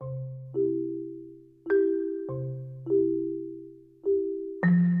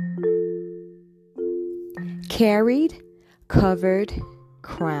carried, covered,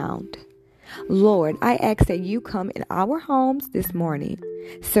 crowned. Lord, I ask that you come in our homes this morning,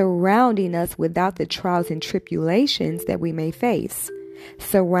 surrounding us without the trials and tribulations that we may face.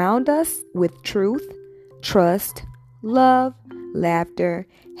 Surround us with truth, trust, love, laughter,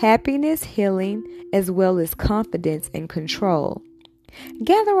 happiness, healing, as well as confidence and control.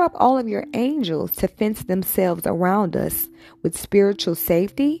 Gather up all of your angels to fence themselves around us with spiritual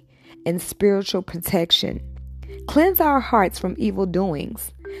safety and spiritual protection. Cleanse our hearts from evil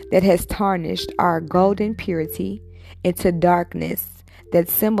doings that has tarnished our golden purity into darkness that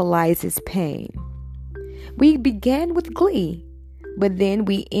symbolizes pain. We began with glee, but then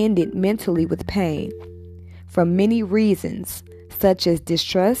we ended mentally with pain. For many reasons, such as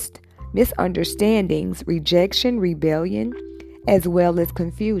distrust, misunderstandings, rejection, rebellion, as well as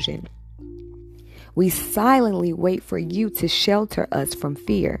confusion. We silently wait for you to shelter us from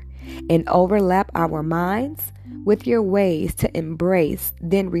fear and overlap our minds with your ways to embrace,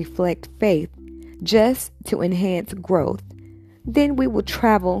 then reflect faith, just to enhance growth. Then we will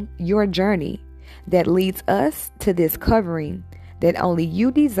travel your journey that leads us to this covering that only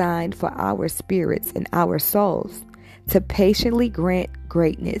you designed for our spirits and our souls to patiently grant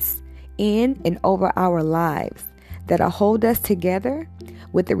greatness in and over our lives that'll hold us together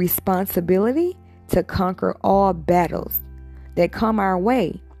with the responsibility to conquer all battles that come our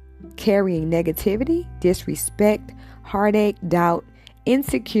way, carrying negativity, disrespect, heartache, doubt,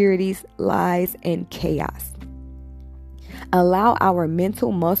 insecurities, lies, and chaos. Allow our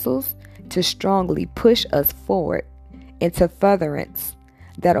mental muscles to strongly push us forward into furtherance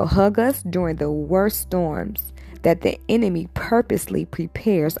that'll hug us during the worst storms that the enemy purposely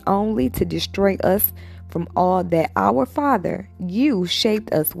prepares only to destroy us from all that our Father, you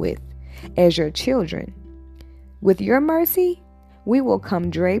shaped us with as your children. With your mercy, we will come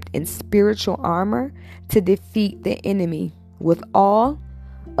draped in spiritual armor to defeat the enemy with all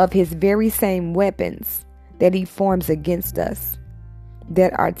of his very same weapons that he forms against us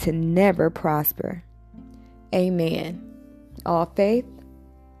that are to never prosper. Amen. All faith,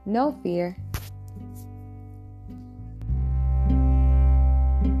 no fear.